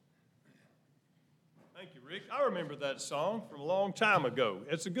Thank you, Rick. I remember that song from a long time ago.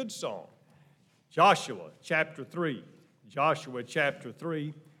 It's a good song. Joshua chapter 3. Joshua chapter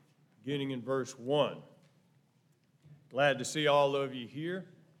 3, beginning in verse 1. Glad to see all of you here.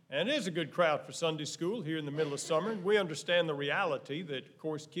 And it is a good crowd for Sunday school here in the middle of summer. And we understand the reality that, of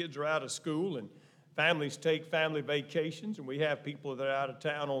course, kids are out of school and families take family vacations. And we have people that are out of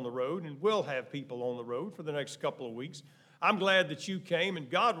town on the road, and we'll have people on the road for the next couple of weeks. I'm glad that you came, and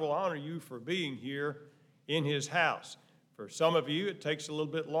God will honor you for being here in His house. For some of you, it takes a little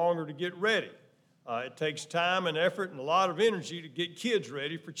bit longer to get ready. It takes time and effort and a lot of energy to get kids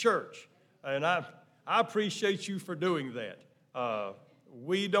ready for church. And I appreciate you for doing that.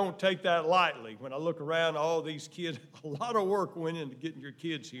 We don't take that lightly. When I look around, all these kids, a lot of work went into getting your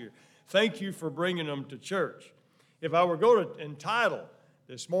kids here. Thank you for bringing them to church. If I were going to entitle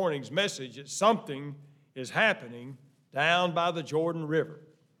this morning's message, it's Something is Happening Down by the Jordan River.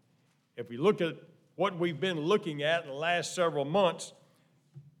 If we look at what we've been looking at in the last several months,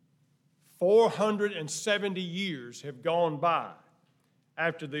 470 years have gone by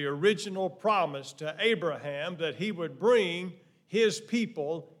after the original promise to Abraham that he would bring his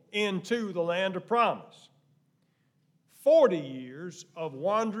people into the land of promise. 40 years of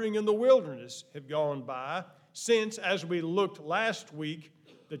wandering in the wilderness have gone by since, as we looked last week,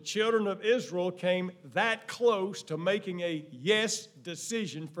 the children of Israel came that close to making a yes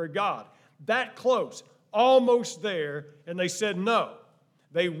decision for God. That close, almost there, and they said no.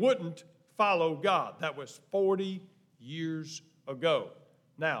 They wouldn't follow God. That was 40 years ago.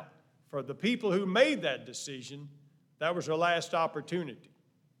 Now, for the people who made that decision, that was their last opportunity.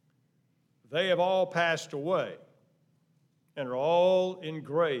 They have all passed away and are all in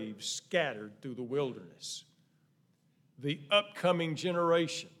graves scattered through the wilderness. The upcoming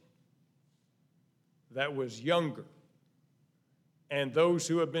generation that was younger and those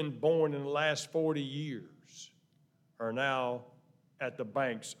who have been born in the last 40 years are now at the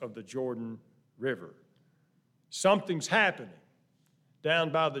banks of the Jordan River. Something's happening down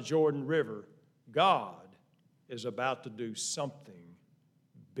by the Jordan River. God is about to do something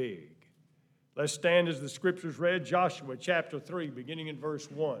big. Let's stand as the scriptures read, Joshua chapter 3, beginning in verse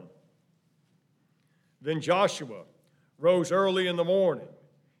 1. Then Joshua rose early in the morning,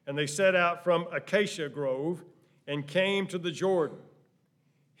 and they set out from Acacia Grove and came to the Jordan,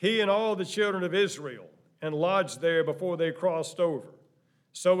 he and all the children of Israel, and lodged there before they crossed over.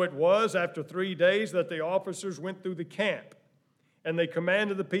 So it was after 3 days that the officers went through the camp, and they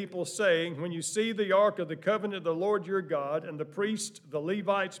commanded the people, saying, when you see the ark of the covenant of the Lord your God, and the priests, the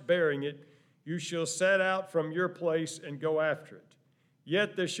Levites, bearing it, you shall set out from your place and go after it.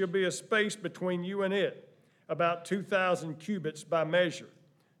 Yet there shall be a space between you and it, about 2,000 cubits by measure.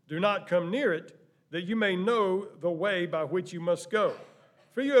 Do not come near it, that you may know the way by which you must go,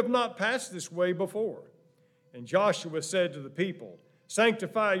 for you have not passed this way before. And Joshua said to the people,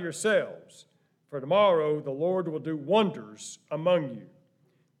 sanctify yourselves, for tomorrow the Lord will do wonders among you.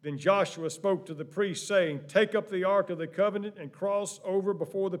 Then Joshua spoke to the priests, saying, take up the ark of the covenant and cross over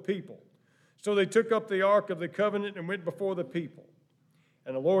before the people. So they took up the ark of the covenant and went before the people.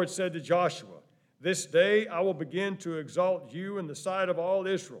 And the Lord said to Joshua, this day I will begin to exalt you in the sight of all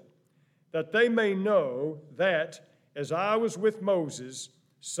Israel, that they may know that as I was with Moses,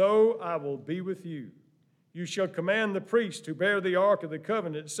 so I will be with you. You shall command the priests who bear the ark of the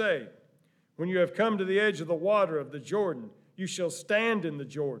covenant, saying, when you have come to the edge of the water of the Jordan, you shall stand in the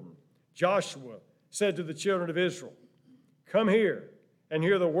Jordan. Joshua said to the children of Israel, come here and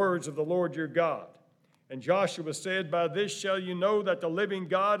hear the words of the Lord your God. And Joshua said, by this shall you know that the living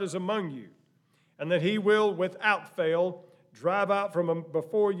God is among you, and that he will without fail drive out from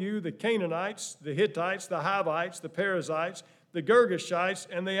before you the Canaanites, the Hittites, the Hivites, the Perizzites, the Girgashites,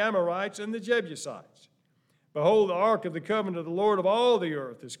 and the Amorites, and the Jebusites. Behold, the ark of the covenant of the Lord of all the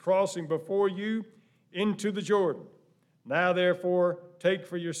earth is crossing before you into the Jordan. Now therefore take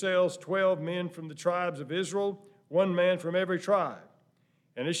for yourselves 12 men from the tribes of Israel, 1 man from every tribe.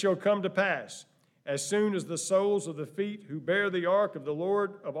 And it shall come to pass, as soon as the soles of the feet who bear the ark of the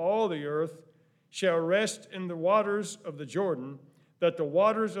Lord of all the earth shall rest in the waters of the Jordan, that the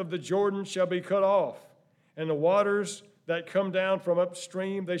waters of the Jordan shall be cut off, and the waters that come down from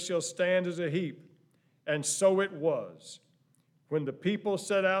upstream, they shall stand as a heap. And so it was. When the people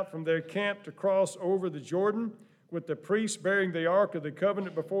set out from their camp to cross over the Jordan, with the priests bearing the ark of the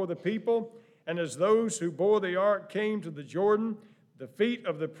covenant before the people, and as those who bore the ark came to the Jordan, the feet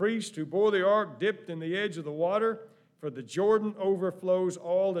of the priest who bore the ark dipped in the edge of the water, for the Jordan overflows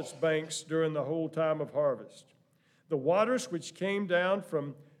all its banks during the whole time of harvest. The waters which came down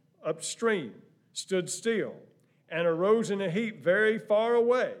from upstream stood still and arose in a heap very far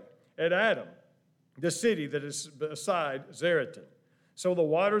away at Adam, the city that is beside Zaretan. So the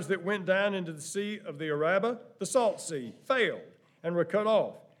waters that went down into the sea of the Arabah, the salt sea, failed and were cut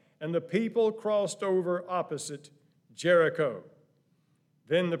off, and the people crossed over opposite Jericho.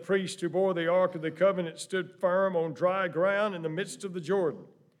 Then the priest who bore the ark of the covenant stood firm on dry ground in the midst of the Jordan,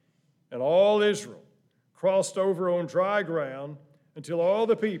 and all Israel crossed over on dry ground until all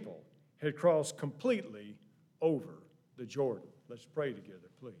the people had crossed completely over the Jordan. Let's pray together,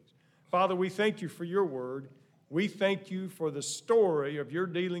 please. Father, we thank you for your word. We thank you for the story of your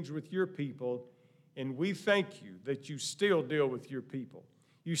dealings with your people, and we thank you that you still deal with your people.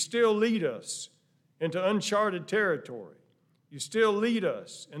 You still lead us into uncharted territory. You still lead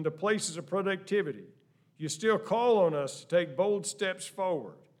us into places of productivity. You still call on us to take bold steps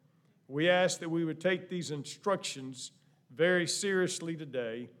forward. We ask that we would take these instructions very seriously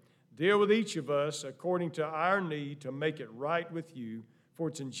today. Deal with each of us according to our need to make it right with you. For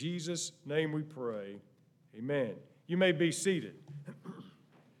it's in Jesus' name we pray. Amen. You may be seated.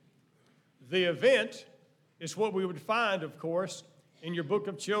 The event is what we would find, of course, in your book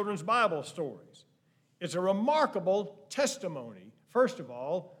of children's Bible stories. It's a remarkable testimony, first of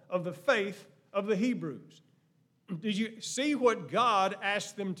all, of the faith of the Hebrews. Did you see what God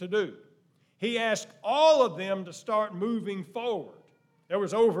asked them to do? He asked all of them to start moving forward. There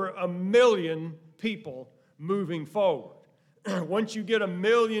was over 1 million people moving forward. Once you get 1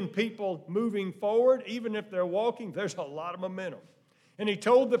 million people moving forward, even if they're walking, there's a lot of momentum. And he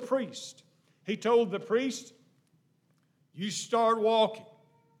told the priest, you start walking.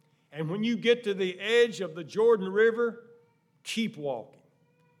 And when you get to the edge of the Jordan River, keep walking.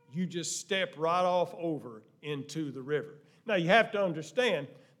 You just step right off over into the river. Now you have to understand,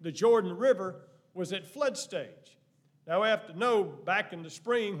 the Jordan River was at flood stage. Now we have to know, back in the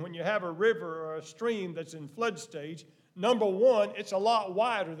spring, when you have a river or a stream that's in flood stage, number one, it's a lot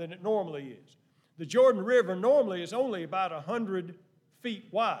wider than it normally is. The Jordan River normally is only about 100 feet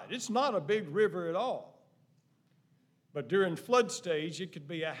wide. It's not a big river at all. But during flood stage, it could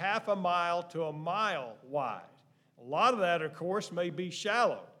be a half a mile to a mile wide. A lot of that, of course, may be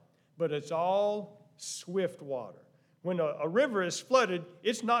shallow, but it's all swift water. When a river is flooded,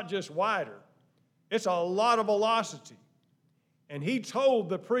 it's not just wider. It's a lot of velocity. And he told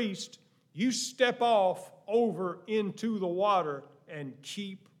the priest, you step off over into the water and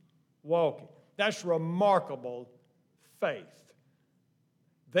keep walking. That's remarkable faith.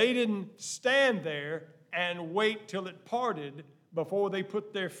 They didn't stand there and wait till it parted before they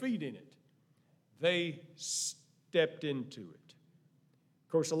put their feet in it. They stepped into it.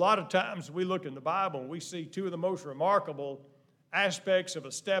 Of course, a lot of times we look in the Bible and we see two of the most remarkable aspects of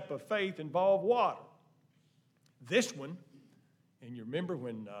a step of faith involve water. This one, and you remember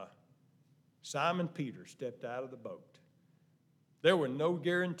when Simon Peter stepped out of the boat. There were no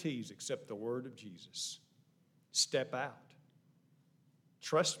guarantees except the word of Jesus. Step out.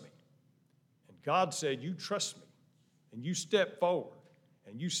 Trust me. And God said, you trust me. And you step forward.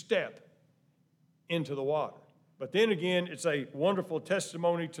 And you step into the water. But then again, it's a wonderful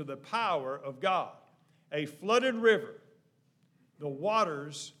testimony to the power of God. A flooded river, the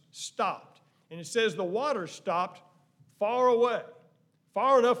waters stopped. And it says the waters stopped far away.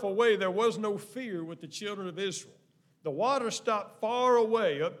 Far enough away there was no fear with the children of Israel. The water stopped far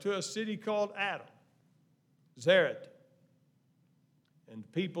away up to a city called Adam, Zaretan. And the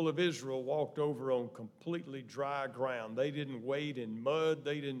people of Israel walked over on completely dry ground. They didn't wade in mud.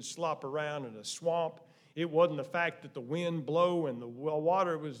 They didn't slop around in a swamp. It wasn't the fact that the wind blew and the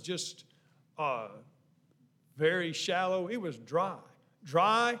water was just very shallow. It was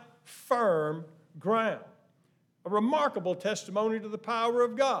dry, firm ground. A remarkable testimony to the power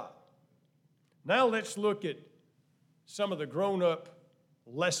of God. Now let's look at some of the grown-up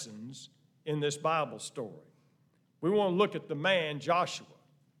lessons in this Bible story. We want to look at the man Joshua.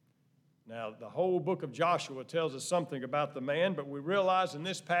 Now, the whole book of Joshua tells us something about the man, but we realize in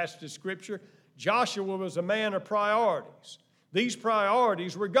this passage of Scripture, Joshua was a man of priorities. These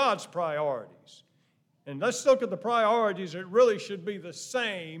priorities were God's priorities. And let's look at the priorities that really should be the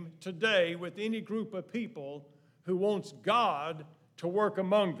same today with any group of people who wants God to work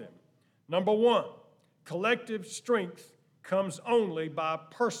among them. Number one, collective strength comes only by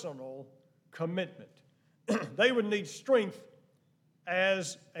personal commitment. They would need strength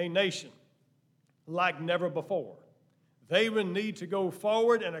as a nation like never before. They would need to go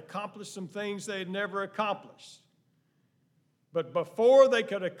forward and accomplish some things they had never accomplished. But before they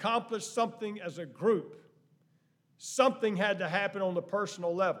could accomplish something as a group, something had to happen on the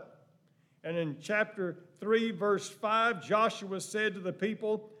personal level. And in chapter 3, verse 5, Joshua said to the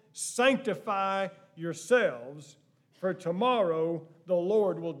people, sanctify yourselves, for tomorrow the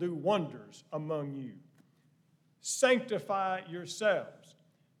Lord will do wonders among you. Sanctify yourselves.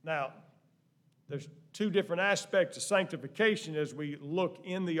 Now, there's two different aspects of sanctification as we look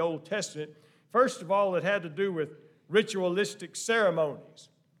in the Old Testament. First of all, it had to do with ritualistic ceremonies,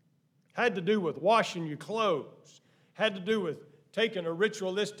 had to do with washing your clothes, had to do with taking a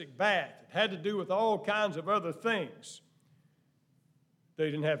ritualistic bath, it had to do with all kinds of other things. They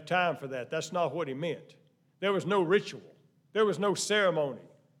didn't have time for that. That's not what he meant. There was no ritual. There was no ceremony.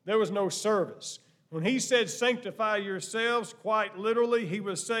 There was no service. When he said sanctify yourselves, quite literally, he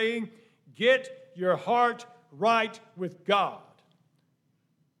was saying, get your heart right with God.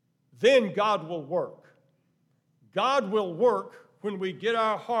 Then God will work. God will work when we get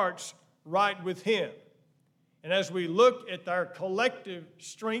our hearts right with him. And as we look at our collective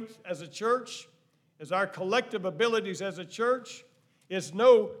strength as a church, as our collective abilities as a church, it's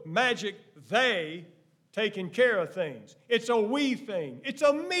no magic they taking care of things. It's a we thing. It's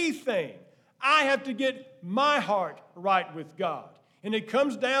a me thing. I have to get my heart right with God. And it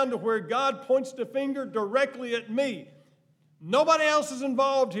comes down to where God points the finger directly at me. Nobody else is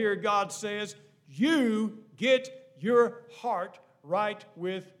involved here, God says. You get your heart right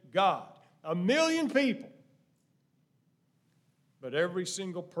with God. 1 million people. But every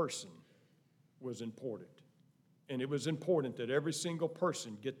single person was important. And it was important that every single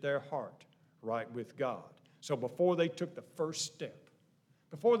person get their heart right with God. So before they took the first step,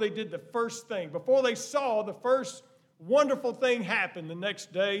 before they did the first thing, before they saw the first wonderful thing happen the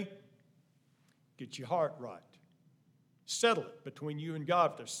next day, get your heart right. Settle it between you and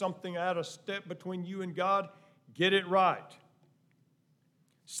God. If there's something out of step between you and God, get it right.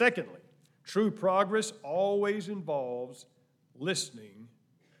 Secondly, true progress always involves listening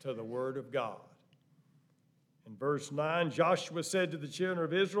to the Word of God. In verse 9, Joshua said to the children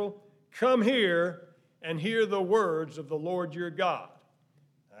of Israel, come here and hear the words of the Lord your God.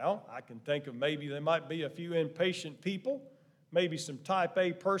 Now, I can think of maybe there might be a few impatient people, maybe some type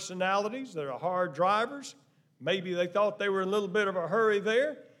A personalities that are hard drivers. Maybe they thought they were in a little bit of a hurry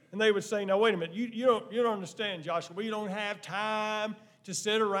there, and they would say, now, wait a minute, you don't understand, Joshua. We don't have time to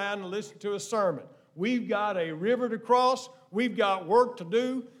sit around and listen to a sermon. We've got a river to cross. We've got work to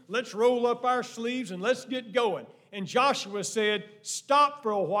do. Let's roll up our sleeves and let's get going. And Joshua said, stop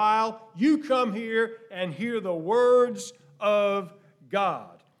for a while. You come here and hear the words of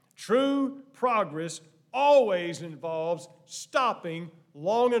God. True progress always involves stopping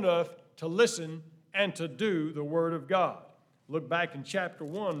long enough to listen and to do the Word of God. Look back in chapter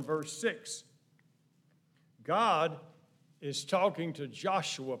 1, verse 6. God is talking to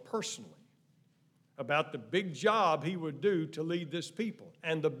Joshua personally about the big job he would do to lead this people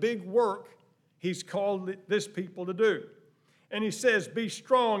and the big work he's called this people to do. And he says, be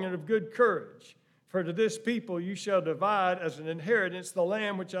strong and of good courage, for to this people you shall divide as an inheritance the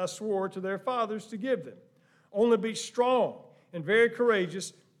land which I swore to their fathers to give them. Only be strong and very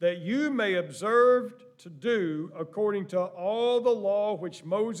courageous, that you may observe to do according to all the law which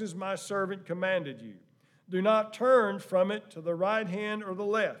Moses my servant commanded you. Do not turn from it to the right hand or the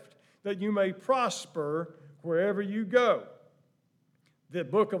left, that you may prosper wherever you go. The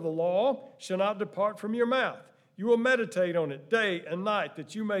book of the law shall not depart from your mouth. You will meditate on it day and night,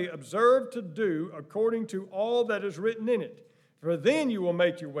 that you may observe to do according to all that is written in it. For then you will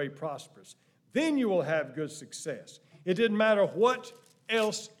make your way prosperous. Then you will have good success. It didn't matter what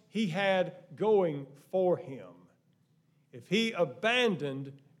else he had going for him. If he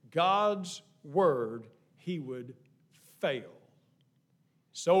abandoned God's word, he would fail.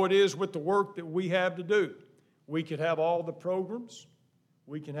 So it is with the work that we have to do. We could have all the programs.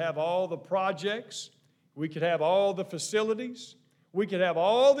 We can have all the projects. We could have all the facilities. We could have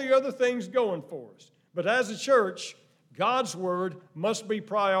all the other things going for us. But as a church, God's word must be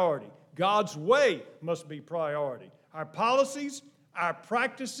priority. God's way must be priority. Our policies, our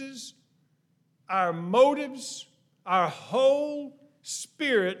practices, our motives, our whole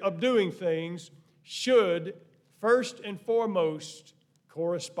spirit of doing things should first and foremost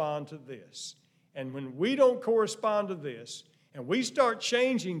correspond to this. And when we don't correspond to this, and we start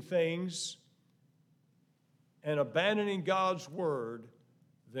changing things and abandoning God's word,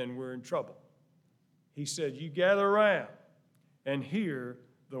 then we're in trouble. He said, you gather around and hear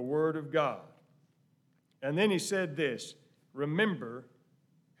the word of God. And then he said this, remember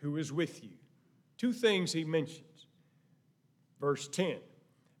who is with you. Two things he mentions. Verse 10,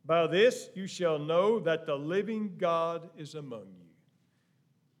 by this you shall know that the living God is among you.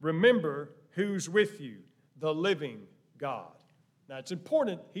 Remember who's with you, the living God. Now it's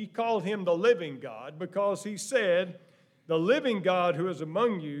important, he called him the living God because he said, the living God who is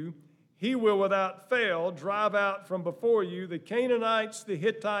among you, he will without fail drive out from before you the Canaanites, the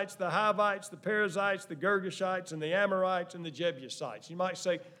Hittites, the Hivites, the Perizzites, the Girgashites, and the Amorites, and the Jebusites. You might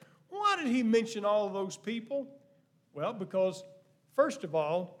say, why did he mention all of those people? Well, because, first of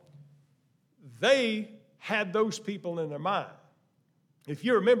all, they had those people in their mind. If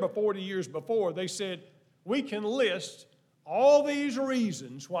you remember 40 years before, they said, we can list all these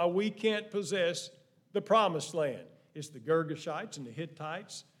reasons why we can't possess the promised land. It's the Girgashites and the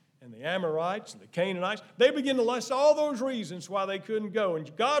Hittites and the Amorites and the Canaanites. They begin to list all those reasons why they couldn't go.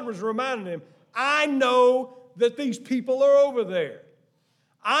 And God was reminding them, I know that these people are over there.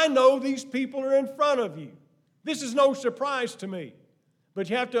 I know these people are in front of you. This is no surprise to me. But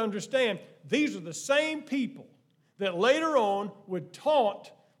you have to understand, these are the same people that later on would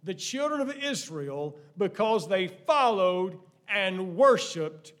taunt the children of Israel because they followed and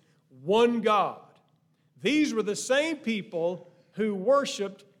worshiped one God. These were the same people who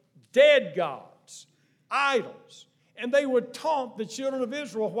worshiped dead gods, idols. And they would taunt the children of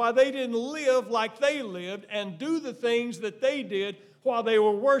Israel why they didn't live like they lived and do the things that they did while they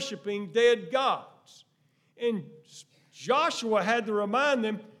were worshiping dead gods. And Joshua had to remind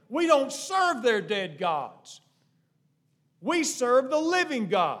them, we don't serve their dead gods. We serve the living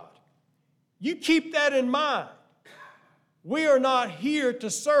God. You keep that in mind. We are not here to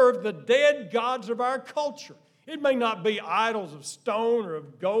serve the dead gods of our culture. It may not be idols of stone or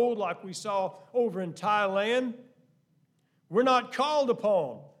of gold like we saw over in Thailand. We're not called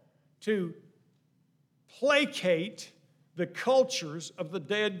upon to placate the cultures of the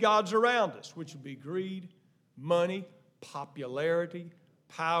dead gods around us, which would be greed, money, popularity,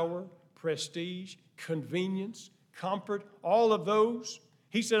 power, prestige, convenience, comfort, all of those.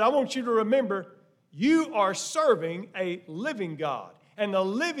 He said, I want you to remember, you are serving a living God, and the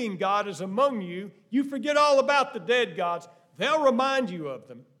living God is among you. You forget all about the dead gods. They'll remind you of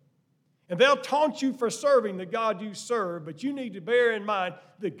them, and they'll taunt you for serving the God you serve, but you need to bear in mind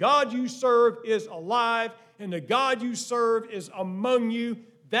the God you serve is alive, and the God you serve is among you.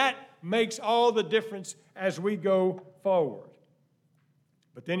 That makes all the difference as we go forward.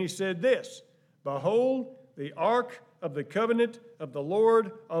 But then he said this, behold, the ark of the covenant of the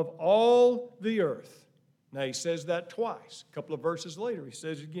Lord of all the earth. Now he says that twice. A couple of verses later, he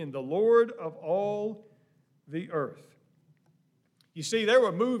says again, the Lord of all the earth. You see, they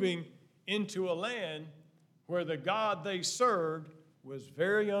were moving into a land where the God they served was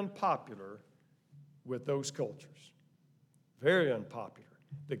very unpopular with those cultures. Very unpopular.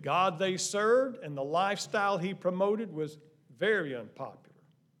 The God they served and the lifestyle he promoted was very unpopular.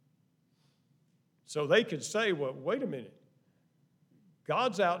 So they could say, well, wait a minute.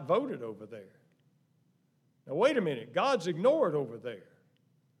 God's outvoted over there. Now, wait a minute. God's ignored over there.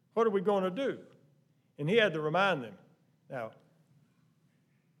 What are we going to do? And he had to remind them. Now,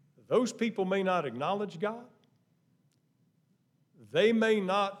 those people may not acknowledge God. They may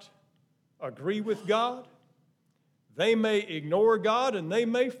not agree with God. They may ignore God and they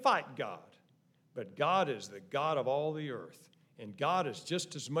may fight God. But God is the God of all the earth. And God is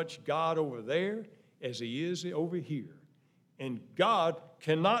just as much God over there as he is over here. And God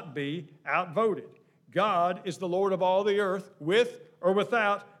cannot be outvoted. God is the Lord of all the earth with or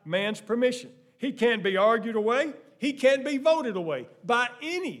without man's permission. He can't be argued away. He can't be voted away by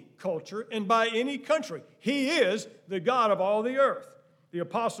any culture and by any country. He is the God of all the earth. The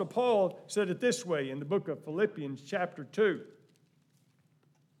Apostle Paul said it this way in the book of Philippians chapter 2.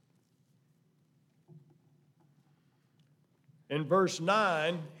 In verse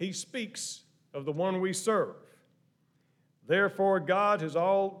 9, he speaks of the one we serve. Therefore, God has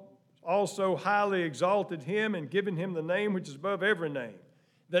also highly exalted him and given him the name which is above every name,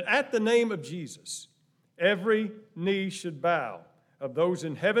 that at the name of Jesus, every knee should bow, of those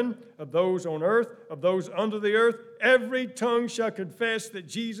in heaven, of those on earth, of those under the earth. Every tongue shall confess that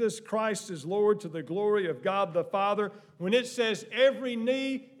Jesus Christ is Lord, to the glory of God the Father. When it says every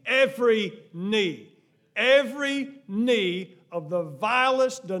knee of the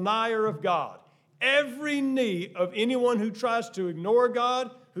vilest denier of God, every knee of anyone who tries to ignore God,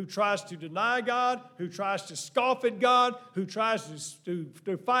 who tries to deny God, who tries to scoff at God, who tries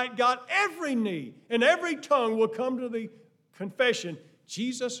to fight God, every knee and every tongue will come to the confession,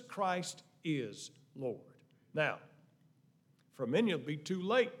 Jesus Christ is Lord. Now, for many it'll be too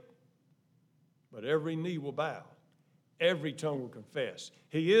late, but every knee will bow. Every tongue will confess.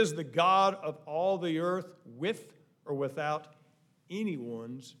 He is the God of all the earth with or without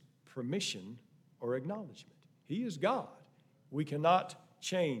anyone's permission or acknowledgement. He is God. We cannot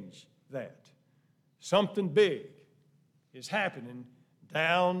change that. Something big is happening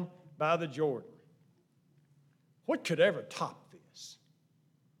down by the Jordan. What could ever top this?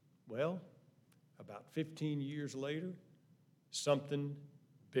 Well, about 15 years later, something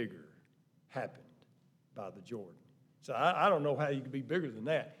bigger happened by the Jordan. So I don't know how you could be bigger than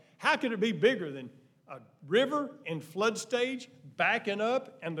that. How could it be bigger than a river in flood stage backing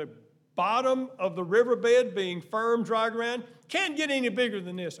up and the bottom of the riverbed being firm, dry ground? Can't get any bigger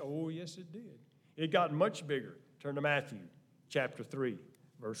than this. Oh, yes, it did. It got much bigger. Turn to Matthew chapter 3,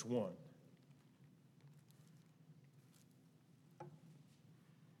 verse 1.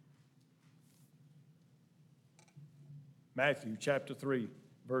 Matthew chapter 3,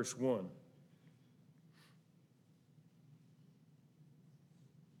 verse 1.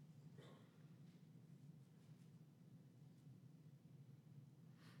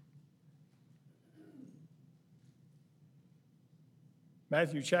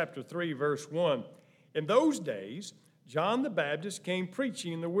 Matthew chapter 3, verse 1. In those days, John the Baptist came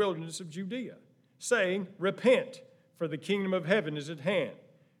preaching in the wilderness of Judea, saying, Repent, for the kingdom of heaven is at hand.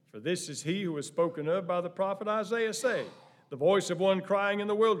 For this is he who was spoken of by the prophet Isaiah, saying, The voice of one crying in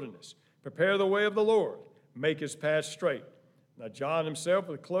the wilderness, Prepare the way of the Lord, make his path straight. Now John himself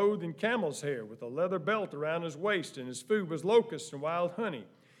was clothed in camel's hair, with a leather belt around his waist, and his food was locusts and wild honey.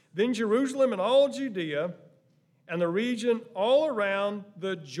 Then Jerusalem and all Judea and the region all around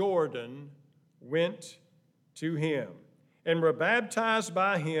the Jordan went to him and were baptized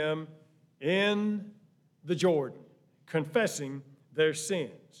by him in the Jordan, confessing their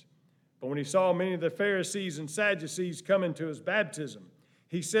sins. But when he saw many of the Pharisees and Sadducees coming to his baptism,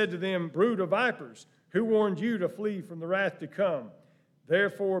 he said to them, Brood of vipers, who warned you to flee from the wrath to come?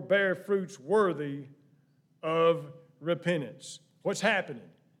 Therefore bear fruits worthy of repentance. What's happening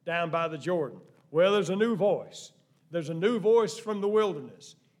down by the Jordan? Well, there's a new voice. There's a new voice from the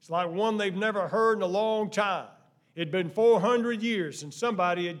wilderness. It's like one they've never heard in a long time. It'd been 400 years since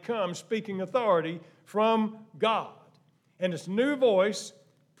somebody had come speaking authority from God. And it's a new voice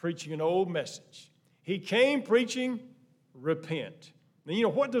preaching an old message. He came preaching, repent. Now, you know,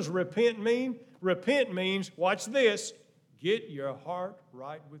 what does repent mean? Repent means, watch this, get your heart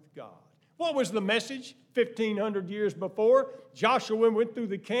right with God. What was the message 1,500 years before? Joshua went through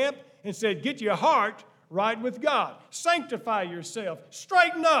the camp and said, get your heart right with God. Sanctify yourself.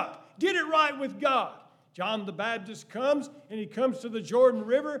 Straighten up. Get it right with God. John the Baptist comes, and he comes to the Jordan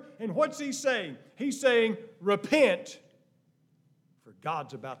River, and what's he saying? He's saying, repent, for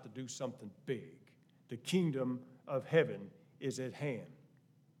God's about to do something big. The kingdom of heaven is at hand.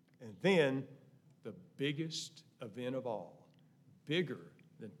 And then the biggest event of all, bigger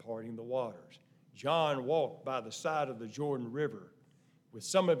than parting the waters. John walked by the side of the Jordan River with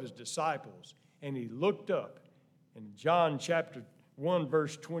some of his disciples, and he looked up. In John chapter 1,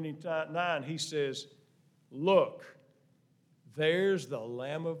 verse 29, he says, Look, there's the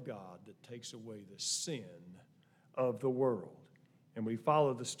Lamb of God that takes away the sin of the world. And we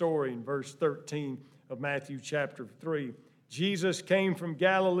follow the story in verse 13 of Matthew chapter 3. Jesus came from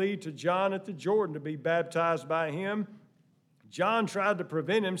Galilee to John at the Jordan to be baptized by him. John tried to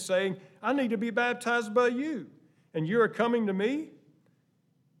prevent him, saying, I need to be baptized by you, and you are coming to me?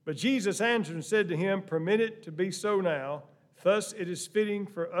 But Jesus answered and said to him, Permit it to be so now. Thus it is fitting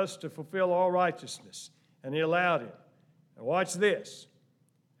for us to fulfill all righteousness. And he allowed him. Now watch this.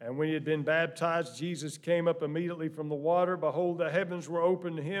 And when he had been baptized, Jesus came up immediately from the water. Behold, the heavens were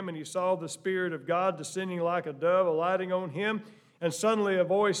opened to him, and he saw the Spirit of God descending like a dove, alighting on him. And suddenly a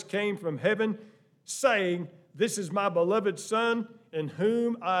voice came from heaven, saying, This is my beloved Son, in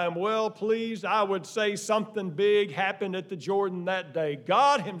whom I am well pleased. I would say something big happened at the Jordan that day.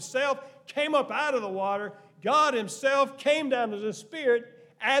 God himself came up out of the water. God himself came down to the Spirit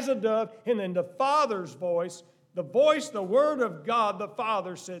as a dove. And then the Father's voice, the word of God, the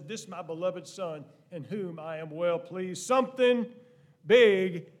Father said, This is my beloved Son, in whom I am well pleased. Something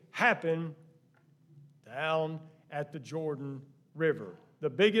big happened down at the Jordan River. The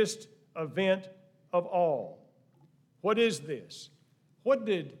biggest event of all. What is this? What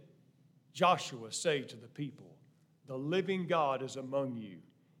did Joshua say to the people? The living God is among you.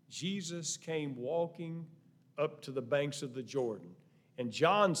 Jesus came walking up to the banks of the Jordan. And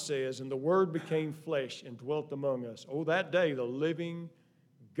John says, and the Word became flesh and dwelt among us. Oh, that day the living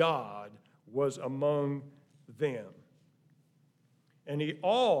God was among them. And he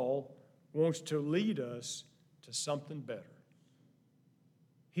all wants to lead us to something better.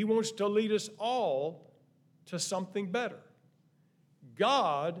 He wants to lead us all to something better.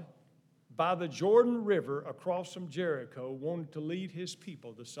 God, by the Jordan River across from Jericho, wanted to lead his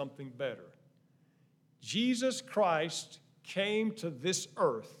people to something better. Jesus Christ came to this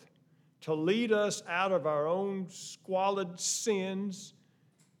earth to lead us out of our own squalid sins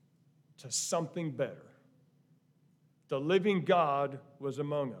to something better, the living God was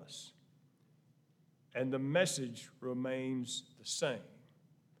among us. And the message remains the same.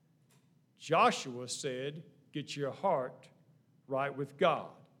 Joshua said, get your heart right with God.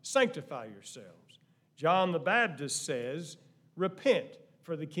 Sanctify yourselves. John the Baptist says, repent,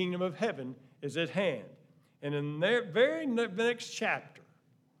 for the kingdom of heaven is at hand. And in the very next chapter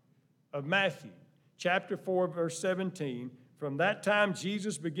of Matthew, chapter 4, verse 17, from that time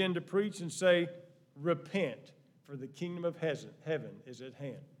Jesus began to preach and say, repent, for the kingdom of heaven is at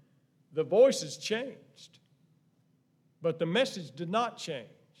hand. The voices changed, but the message did not change.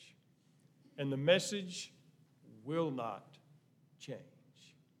 And the message will not change.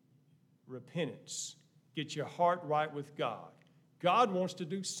 Repentance. Get your heart right with God. God wants to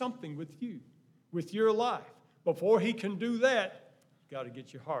do something with you, with your life. Before he can do that, you've got to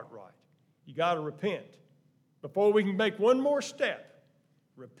get your heart right. You got to repent. Before we can make one more step,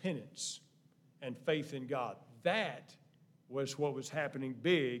 repentance and faith in God. That was what was happening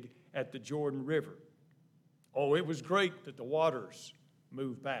big at the Jordan River. Oh, it was great that the waters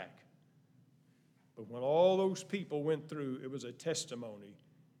moved back. But when all those people went through, it was a testimony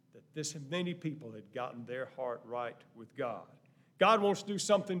that this many people had gotten their heart right with God. God wants to do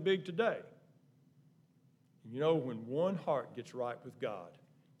something big today. You know, when one heart gets right with God,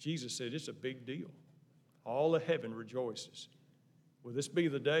 Jesus said it's a big deal. All of heaven rejoices. Will this be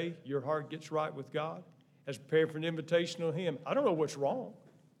the day your heart gets right with God? As prepared for an invitation on him. I don't know what's wrong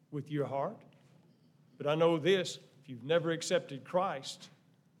with your heart, but I know this: if you've never accepted Christ,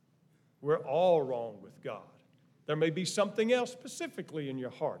 we're all wrong with God. There may be something else specifically in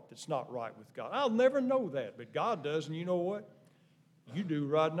your heart that's not right with God. I'll never know that, but God does, and you know what? You do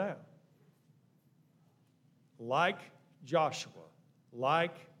right now. Like Joshua,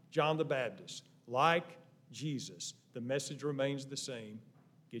 like John the Baptist, like Jesus, the message remains the same.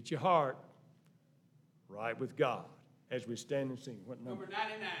 Get your heart right with God as we stand and sing. What number? Number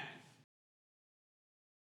 99.